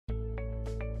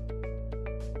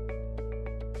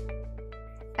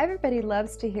Everybody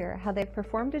loves to hear how they've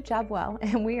performed a job well,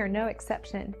 and we are no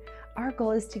exception. Our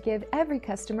goal is to give every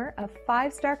customer a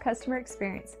 5-star customer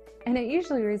experience, and it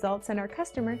usually results in our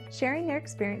customer sharing their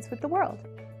experience with the world.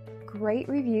 Great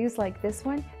reviews like this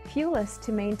one fuel us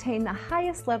to maintain the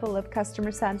highest level of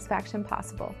customer satisfaction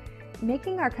possible.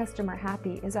 Making our customer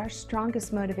happy is our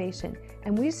strongest motivation,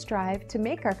 and we strive to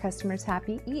make our customers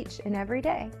happy each and every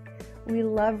day. We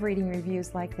love reading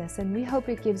reviews like this, and we hope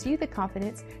it gives you the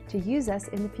confidence to use us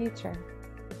in the future.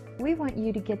 We want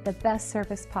you to get the best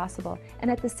service possible,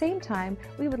 and at the same time,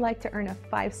 we would like to earn a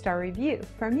 5-star review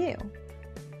from you.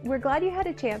 We're glad you had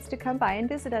a chance to come by and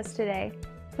visit us today.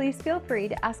 Please feel free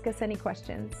to ask us any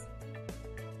questions.